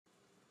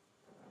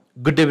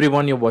Good day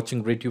everyone, you're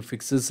watching Radio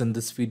Fixes. In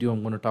this video,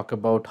 I'm going to talk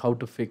about how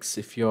to fix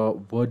if your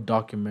Word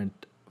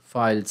document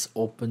files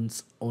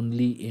opens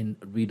only in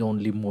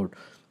read-only mode.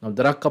 Now,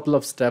 there are a couple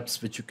of steps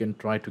which you can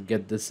try to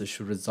get this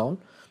issue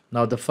resolved.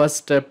 Now, the first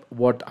step,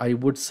 what I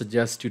would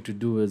suggest you to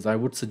do is I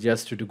would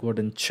suggest you to go ahead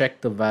and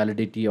check the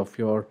validity of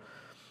your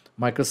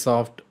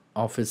Microsoft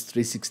Office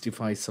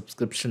 365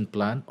 subscription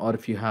plan, or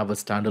if you have a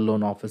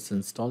standalone Office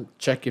installed,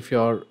 check if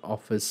your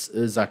Office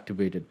is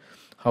activated.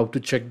 How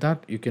to check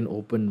that? You can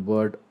open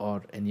Word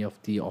or any of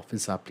the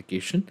Office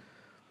application,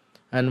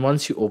 and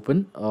once you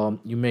open,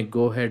 you may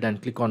go ahead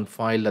and click on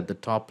File at the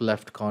top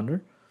left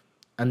corner,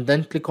 and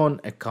then click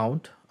on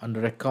Account.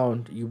 Under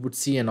Account, you would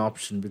see an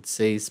option which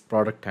says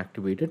Product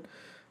Activated,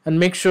 and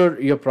make sure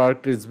your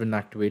product has been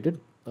activated.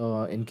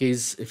 In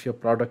case if your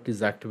product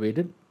is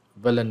activated,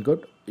 well and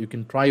good, you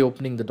can try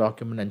opening the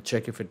document and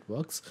check if it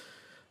works.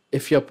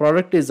 If your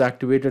product is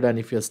activated and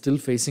if you're still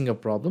facing a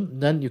problem,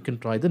 then you can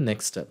try the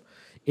next step.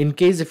 In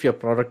case if your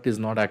product is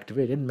not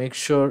activated, make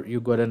sure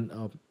you go and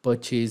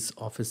purchase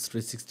Office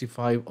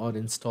 365 or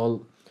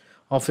install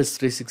Office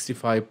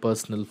 365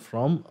 personal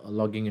from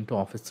logging into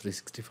Office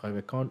 365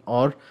 account,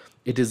 or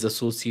it is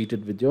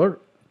associated with your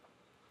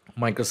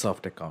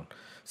Microsoft account.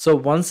 So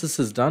once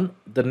this is done,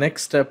 the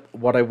next step,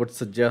 what I would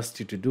suggest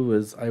you to do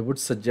is I would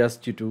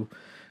suggest you to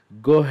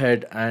go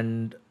ahead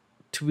and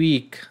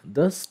tweak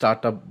the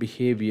startup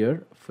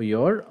behavior for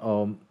your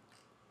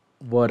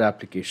Word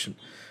application.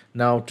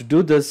 Now, to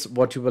do this,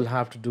 what you will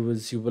have to do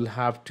is you will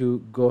have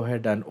to go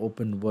ahead and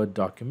open Word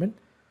document.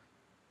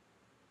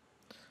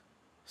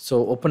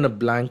 So open a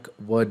blank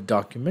Word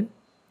document.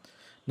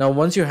 Now,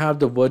 once you have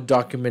the Word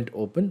document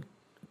open,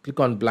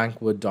 click on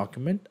blank Word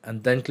document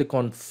and then click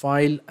on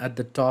File at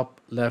the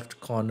top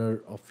left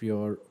corner of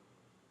your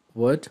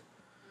Word,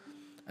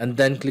 and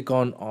then click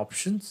on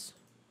Options.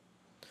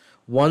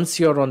 Once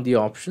you're on the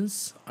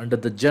options, under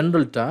the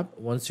General tab,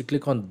 once you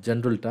click on the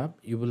General tab,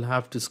 you will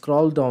have to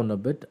scroll down a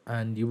bit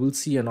and you will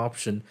see an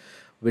option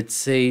which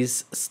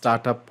says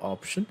Startup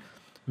option.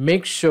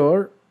 Make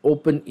sure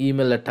Open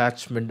Email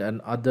Attachment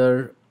and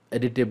Other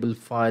Editable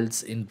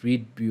Files in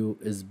Read View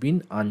is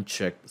been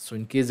unchecked. So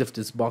in case if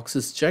this box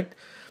is checked,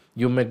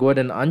 you may go ahead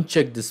and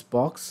uncheck this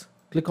box,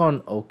 click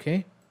on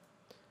OK,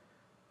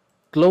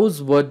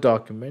 close Word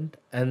document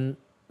and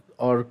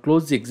or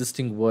close the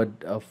existing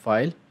Word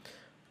file,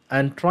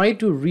 and try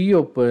to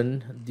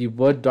reopen the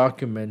Word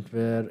document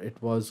where it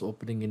was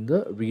opening in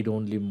the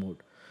read-only mode.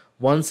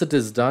 Once it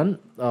is done,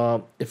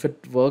 if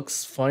it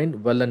works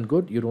fine, well and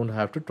good, you don't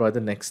have to try the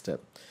next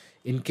step.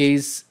 In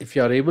case if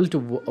you are able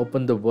to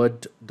open the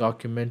Word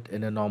document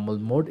in a normal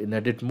mode, in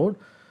edit mode,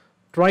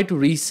 try to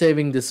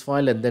resaving this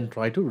file and then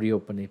try to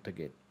reopen it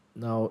again.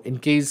 Now, in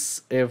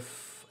case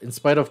if in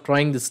spite of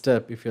trying this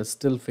step, if you're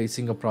still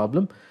facing a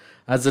problem,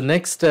 as the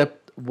next step,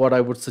 what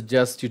I would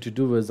suggest you to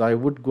do is I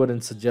would go ahead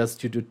and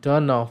suggest you to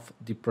turn off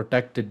the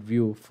protected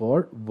view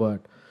for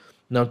Word.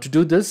 Now, to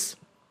do this,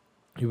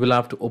 you will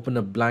have to open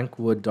a blank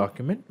Word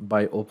document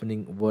by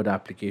opening Word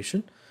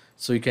application.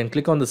 So you can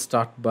click on the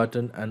Start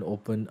button and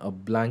open a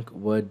blank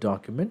Word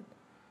document,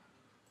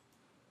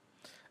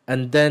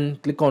 and then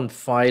click on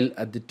File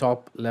at the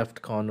top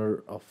left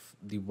corner of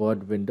the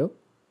Word window,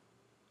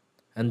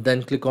 and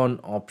then click on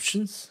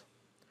Options.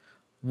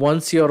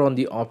 Once you're on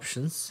the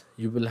options,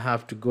 you will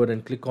have to go ahead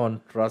and click on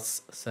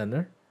Trust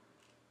Center.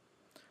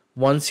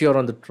 Once you're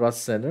on the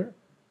Trust Center,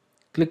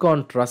 click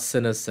on Trust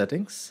Center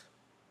settings.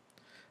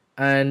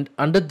 And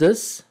under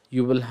this,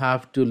 you will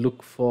have to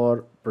look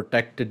for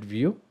protected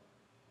view.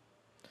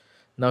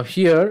 Now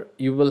here,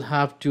 you will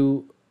have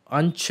to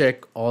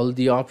uncheck all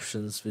the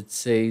options which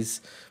says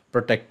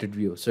protected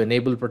view. So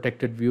enable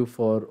protected view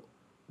for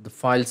the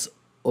files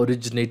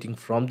originating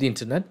from the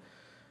internet.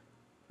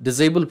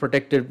 Disable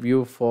protected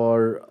view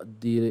for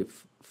the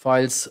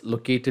files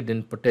located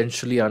in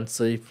potentially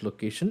unsafe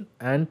location,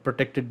 and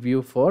protected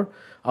view for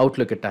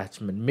Outlook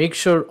attachment. Make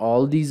sure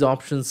all these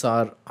options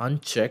are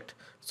unchecked.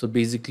 So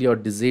basically you're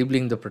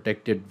disabling the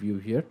protected view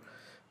here.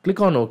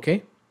 Click on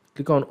OK.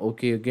 Click on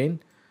OK again.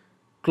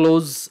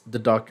 Close the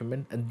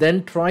document and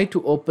then try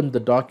to open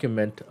the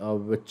document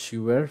which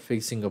you were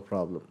facing a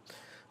problem.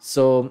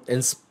 So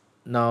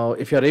now,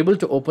 if you're able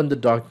to open the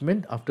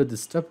document after this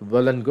step,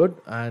 well and good,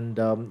 and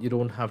you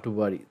don't have to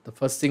worry. The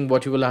first thing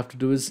what you will have to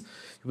do is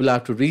you will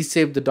have to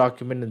resave the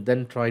document and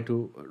then try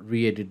to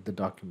re-edit the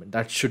document.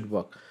 That should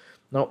work.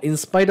 Now, in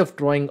spite of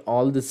trying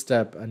all this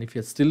step, and if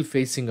you're still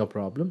facing a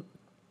problem,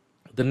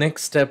 the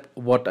next step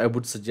what I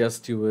would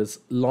suggest you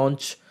is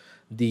launch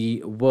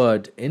the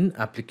Word in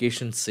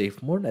application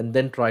safe mode and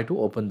then try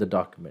to open the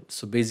document.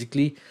 So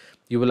basically,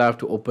 you will have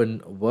to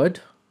open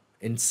Word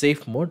in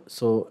safe mode.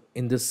 So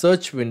in the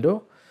search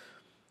window,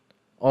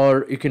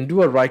 or you can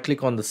do a right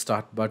click on the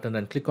Start button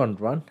and click on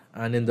Run,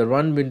 and in the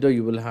Run window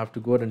you will have to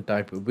go ahead and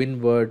type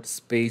winword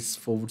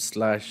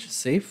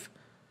 /safe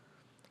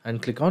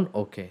and click on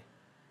OK.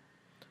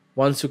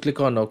 Once you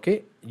click on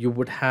OK, you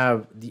would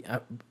have the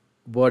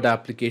Word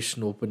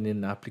application open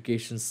in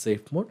application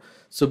safe mode.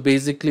 So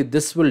basically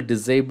this will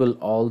disable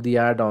all the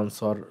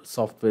add-ons or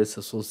softwares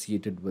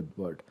associated with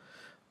Word.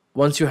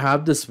 Once you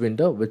have this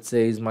window which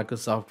says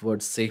Microsoft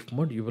Word Safe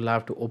Mode, you will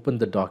have to open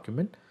the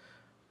document.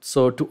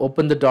 So to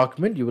open the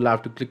document, you will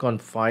have to click on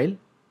File,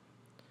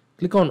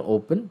 click on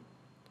Open,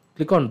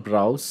 click on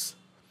Browse,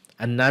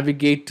 and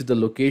navigate to the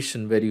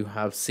location where you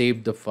have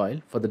saved the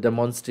file. For the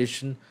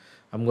demonstration,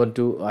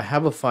 I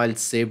have a file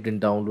saved in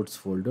Downloads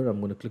folder. I'm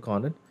going to click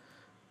on it.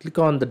 Click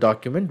on the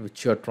document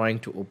which you are trying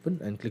to open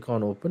and click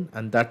on Open,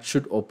 and that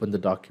should open the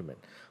document.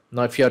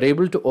 Now, if you are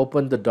able to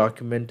open the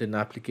document in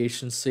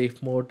application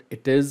safe mode,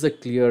 it is a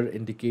clear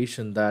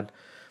indication that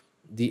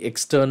the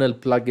external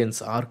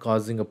plugins are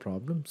causing a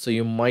problem. So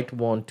you might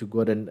want to go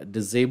ahead and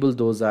disable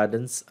those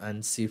add-ins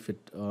and see if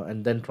it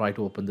and then try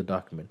to open the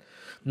document.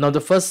 Now,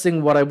 the first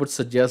thing what I would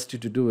suggest you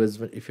to do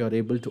is, if you are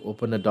able to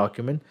open a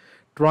document,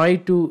 try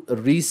to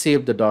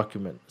resave the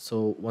document.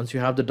 So once you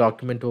have the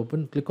document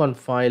open, click on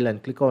File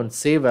and click on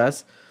Save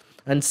As,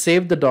 and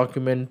save the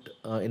document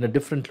in a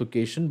different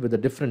location with a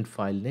different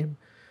file name,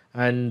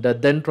 and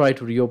then try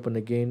to reopen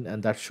again,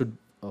 and that should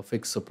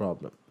fix the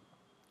problem.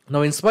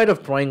 Now, in spite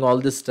of trying all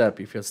this step,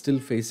 if you're still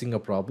facing a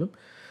problem,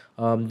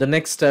 the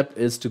next step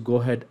is to go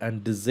ahead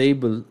and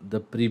disable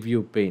the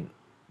preview pane,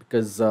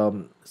 because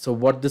so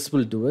what this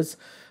will do is,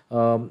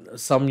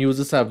 some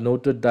users have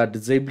noted that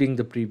disabling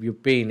the preview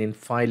pane in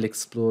File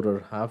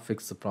Explorer have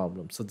fixed the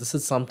problem. So this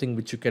is something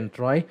which you can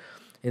try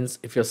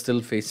if you're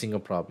still facing a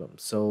problem.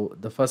 So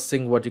the first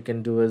thing what you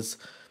can do is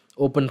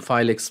open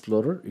File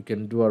Explorer. You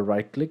can do a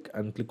right click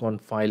and click on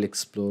File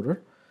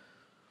Explorer.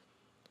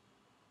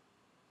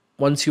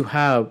 Once you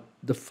have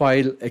the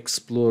File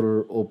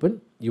Explorer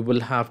open, you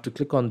will have to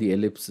click on the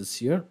ellipsis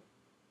here,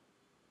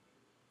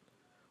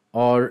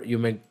 or you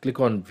may click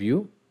on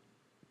View.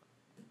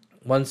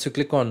 Once you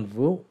click on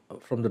View,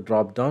 from the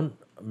drop down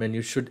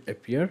menu should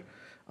appear.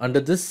 Under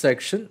this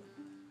section,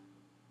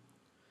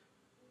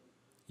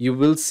 you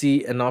will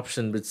see an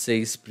option which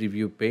says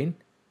Preview Pane.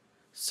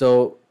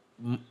 So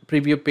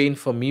Preview Pane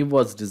for me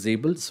was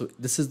disabled, so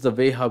this is the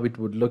way how it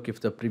would look if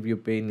the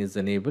Preview Pane is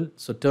enabled.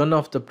 So turn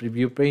off the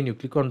Preview Pane. You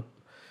click on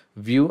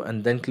View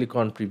and then click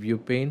on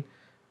Preview Pane,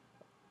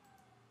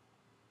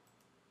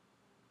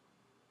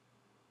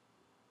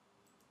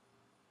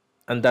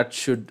 and that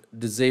should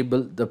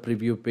disable the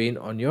preview pane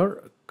on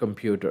your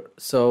computer.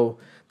 So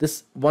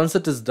this, once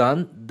it is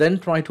done, then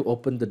try to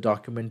open the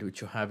document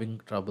which you're having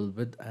trouble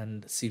with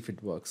and see if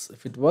it works.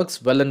 If it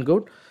works, well and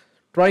good.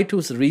 Try to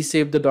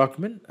resave the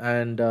document,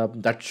 and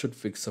that should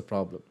fix the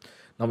problem.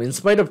 Now, in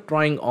spite of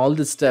trying all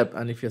this step,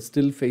 and if you're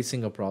still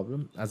facing a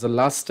problem, as a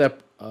last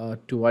step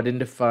to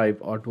identify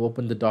or to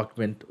open the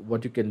document,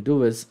 what you can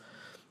do is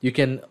you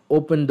can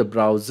open the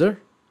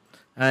browser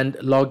and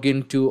log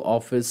into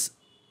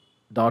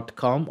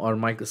office.com or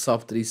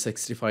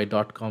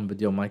Microsoft365.com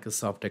with your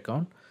Microsoft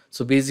account.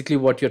 So basically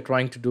what you're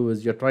trying to do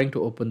is you're trying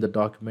to open the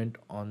document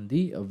on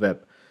the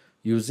web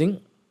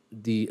using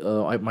the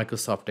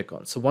Microsoft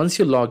account. So once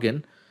you log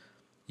in,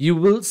 you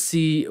will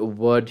see a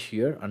Word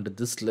here under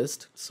this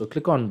list. So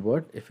click on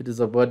Word. If it is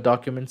a Word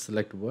document,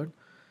 select Word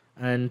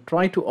and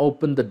try to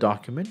open the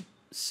document.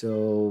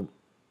 So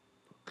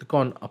click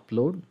on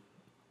Upload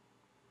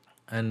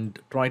and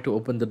try to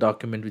open the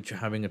document which you're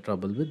having a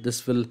trouble with.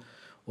 This will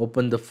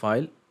open the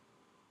file.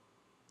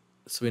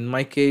 So in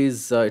my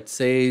case, it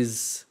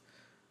says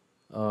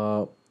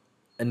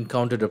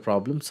encountered a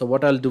problem. So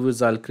what I'll do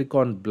is I'll click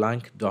on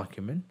blank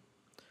document.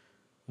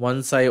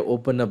 Once I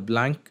open a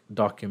blank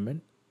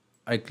document,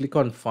 I click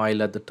on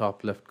File at the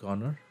top left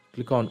corner,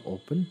 click on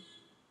Open,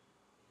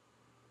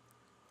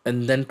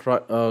 and then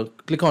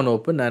click on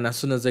Open. And as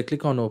soon as I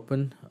click on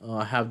Open,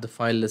 I have the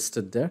file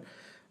listed there,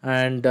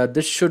 and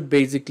this should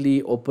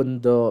basically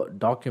open the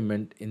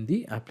document in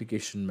the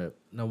application map.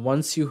 Now,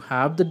 once you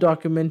have the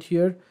document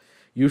here,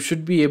 you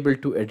should be able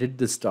to edit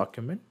this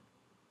document.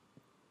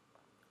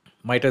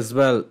 Might as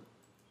well,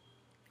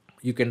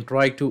 you can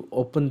try to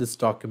open this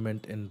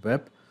document in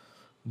web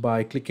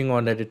by clicking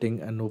on editing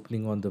and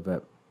opening on the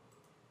web.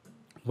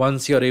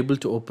 Once you're able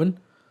to open,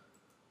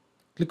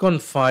 click on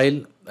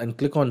File and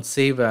click on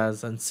Save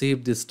As and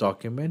save this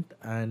document,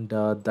 and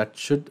that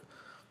should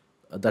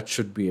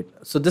be it.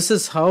 So this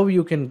is how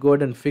you can go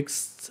ahead and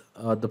fix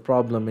the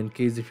problem in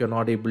case if you're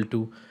not able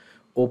to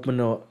open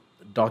a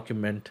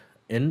document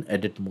in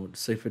edit mode.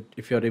 So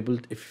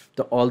if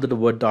all the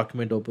Word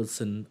document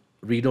opens in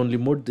read-only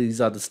mode, these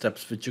are the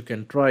steps which you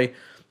can try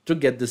to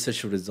get this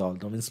issue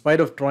resolved. Now, in spite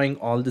of trying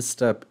all this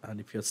step, and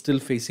if you're still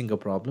facing a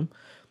problem,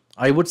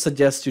 I would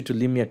suggest you to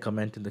leave me a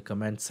comment in the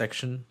comment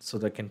section so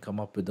that I can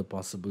come up with a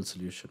possible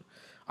solution.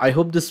 I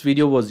hope this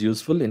video was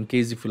useful. In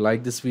case if you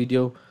like this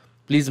video,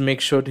 please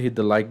make sure to hit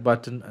the like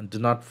button and do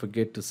not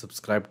forget to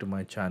subscribe to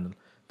my channel.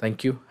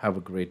 Thank you. Have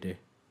a great day.